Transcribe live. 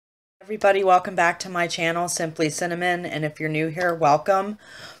everybody, welcome back to my channel, Simply Cinnamon, and if you're new here, welcome.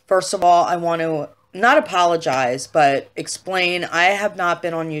 First of all, I want to not apologize, but explain I have not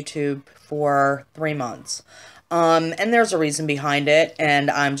been on YouTube for 3 months. And there's a reason behind it, and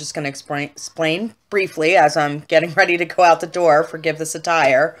I'm just going to explain briefly as I'm getting ready to go out the door. Forgive the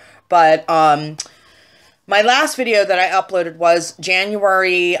satire, but my last video that I uploaded was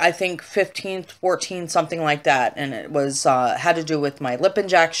January, I think 15th, 14th, something like that. And it was, had to do with my lip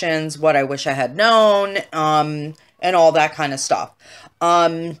injections, what I wish I had known, and all that kind of stuff.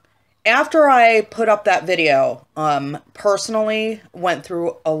 After I put up that video, personally went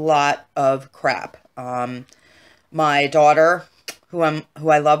through a lot of crap. My daughter, who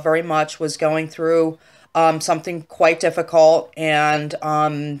I love very much, was going through something quite difficult, and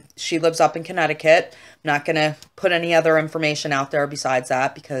she lives up in Connecticut. Not going to put any other information out there besides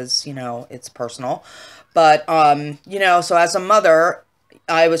that because, you know, it's personal. But, you know, so as a mother,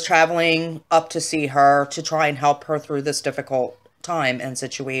 I was traveling up to see her to try and help her through this difficult time and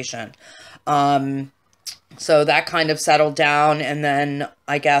situation. So that kind of settled down, and then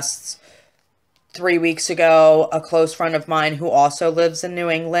I guess 3 weeks ago, a close friend of mine who also lives in New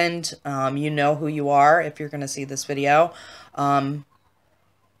England, you know who you are if you're going to see this video,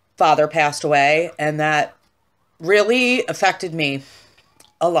 father passed away, and that really affected me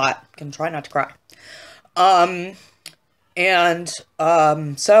a lot. I can try not to cry.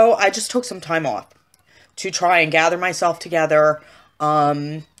 So I just took some time off to try and gather myself together,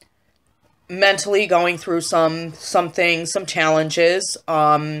 mentally going through some things, some challenges.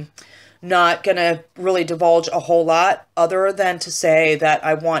 Not going to really divulge a whole lot other than to say that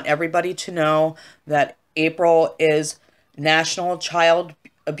I want everybody to know that April is National Child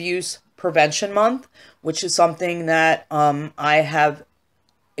Abuse Prevention Month, which is something that I have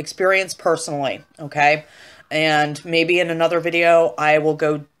experienced personally, okay? And maybe in another video I will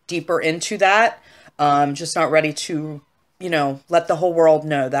go deeper into that. Just not ready to, you know, let the whole world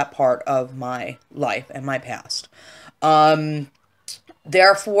know that part of my life and my past.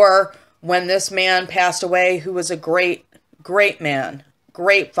 Therefore, when this man passed away, who was a great man,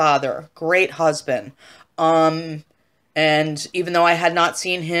 great father, great husband, and even though I had not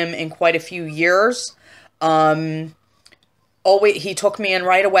seen him in quite a few years, he took me in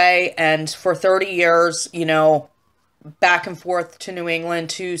right away, and for 30 years, you know, back and forth to New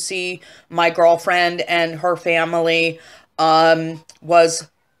England to see my girlfriend and her family, was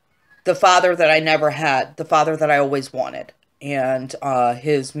the father that I never had, the father that I always wanted. And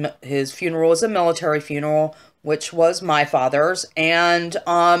his funeral was a military funeral, which was my father's, and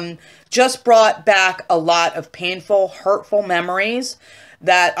just brought back a lot of painful, hurtful memories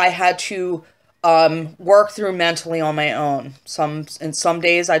that I had to work through mentally on my own. In some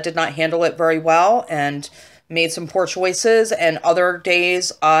days I did not handle it very well and made some poor choices, and other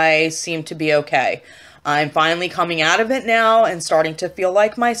days I seemed to be okay. I'm finally coming out of it now and starting to feel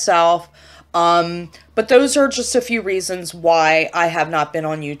like myself. But those are just a few reasons why I have not been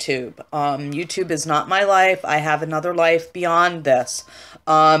on YouTube. YouTube is not my life. I have another life beyond this.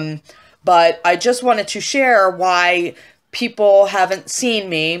 But I just wanted to share why people haven't seen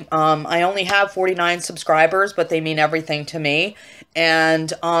me. I only have 49 subscribers, but they mean everything to me.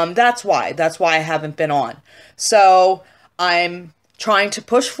 And that's why I haven't been on. So I'm trying to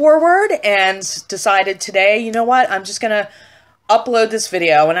push forward and decided today, you know what, I'm just going to upload this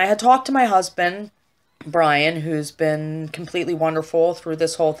video. And I had talked to my husband, Brian, who's been completely wonderful through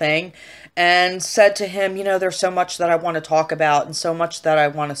this whole thing, and said to him, you know, there's so much that I want to talk about and so much that I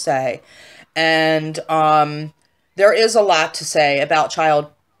want to say. And there is a lot to say about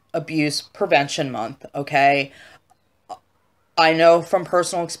Child Abuse Prevention Month, okay? I know from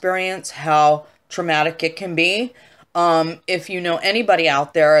personal experience how traumatic it can be. If you know anybody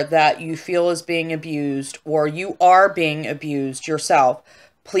out there that you feel is being abused, or you are being abused yourself,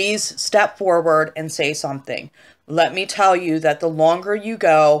 please step forward and say something. Let me tell you that the longer you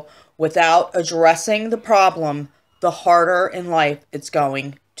go without addressing the problem, the harder in life it's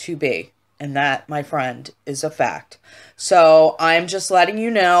going to be. And that, my friend, is a fact. So I'm just letting you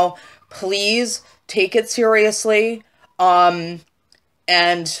know, please take it seriously. And,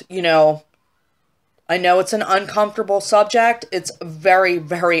 you know, I know it's an uncomfortable subject. It's very,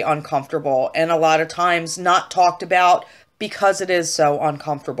 very uncomfortable, and a lot of times not talked about because it is so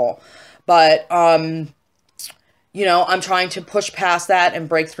uncomfortable. But, you know, I'm trying to push past that and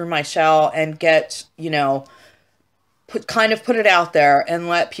break through my shell and get, you know, kind of put it out there and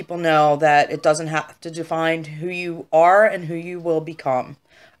let people know that it doesn't have to define who you are and who you will become.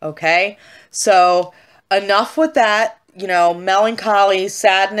 Okay? So enough with that. you know, melancholy,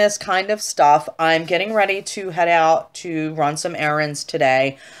 sadness kind of stuff, I'm getting ready to head out to run some errands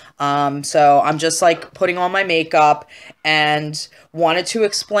today. So I'm just like putting on my makeup and wanted to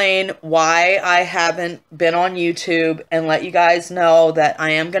explain why I haven't been on YouTube and let you guys know that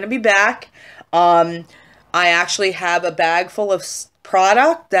I am going to be back. I actually have a bag full of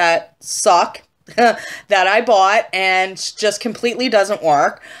product that suck that I bought and just completely doesn't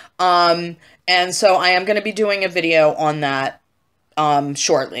work. And so I am going to be doing a video on that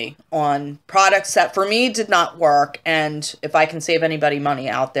shortly, on products that for me did not work, and if I can save anybody money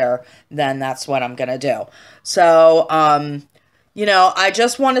out there, then that's what I'm going to do. So, you know, I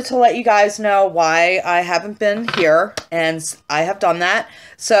just wanted to let you guys know why I haven't been here, and I have done that.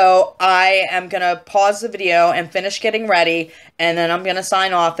 So I am going to pause the video and finish getting ready, and then I'm going to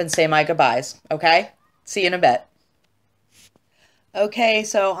sign off and say my goodbyes, okay? See you in a bit. Okay,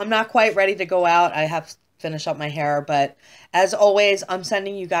 so I'm not quite ready to go out. I have to finish up my hair, but as always, I'm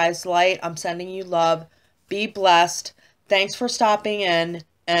sending you guys light. I'm sending you love. Be blessed. Thanks for stopping in.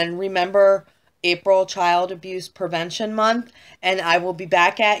 And remember, April Child Abuse Prevention Month. And I will be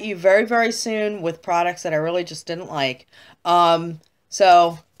back at you very, very soon with products that I really just didn't like.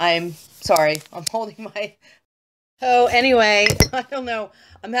 So I'm sorry. I'm holding my... So anyway, I don't know.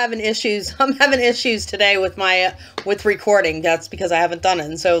 I'm having issues. I'm having issues today with my with recording. That's because I haven't done it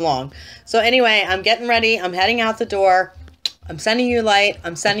in so long. So anyway, I'm getting ready. I'm heading out the door. I'm sending you light.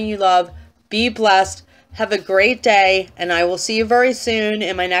 I'm sending you love. Be blessed. Have a great day, and I will see you very soon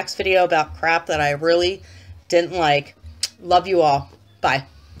in my next video about crap that I really didn't like. Love you all. Bye.